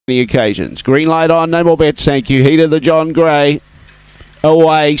the occasions. Green light on, no more bets, thank you. Heat of the John Gray.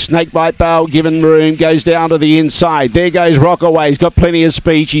 Away, Snakebite Bale given room, goes down to the inside. There goes Rockaway. He's got plenty of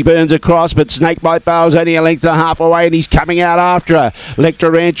speed. He burns across, but Snakebite Bale's only a length and a half away, and he's coming out after her.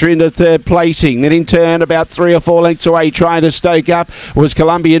 Lectra Rancher into third placing. Then in turn, about 3 or 4 lengths away, trying to stoke up, was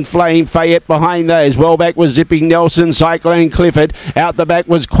Colombian Flame. Fayette behind those. Well back was Zipping Nelson, Cyclone Clifford. Out the back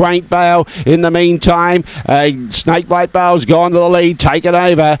was Quaint Bale. In the meantime, Snakebite Bale's gone to the lead, taken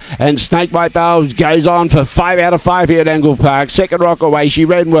over, and Snakebite Bale goes on for 5 out of 5 here at Angle Park. Second Rockaway. She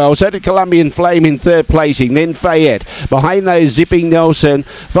ran well. So did Colombian Flame in third placing. Then Fayette. Behind those, Zipping Nelson.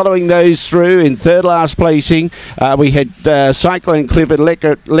 Following those through in third last placing, we had Cyclone Clifford,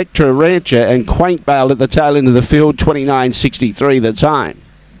 Lectra Rancher, and Quaint Bale at the tail end of the field. 29.63 the time.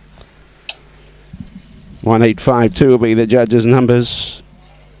 1852 will be the judges' numbers.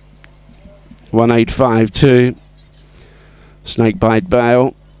 1852. Snakebite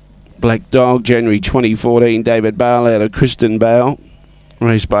Bale. Black Dog, January 2014. David Bale out of Kristen Bale.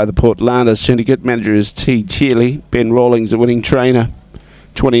 Raced by the Portlanda Syndicate. Manager is T. Tierley. Ben Rawlings, the winning trainer.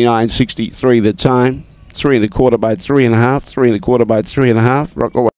 29.63 the time. 3 1/4 by 3 1/2. 3 1/4 by 3 1/2. Rockaway.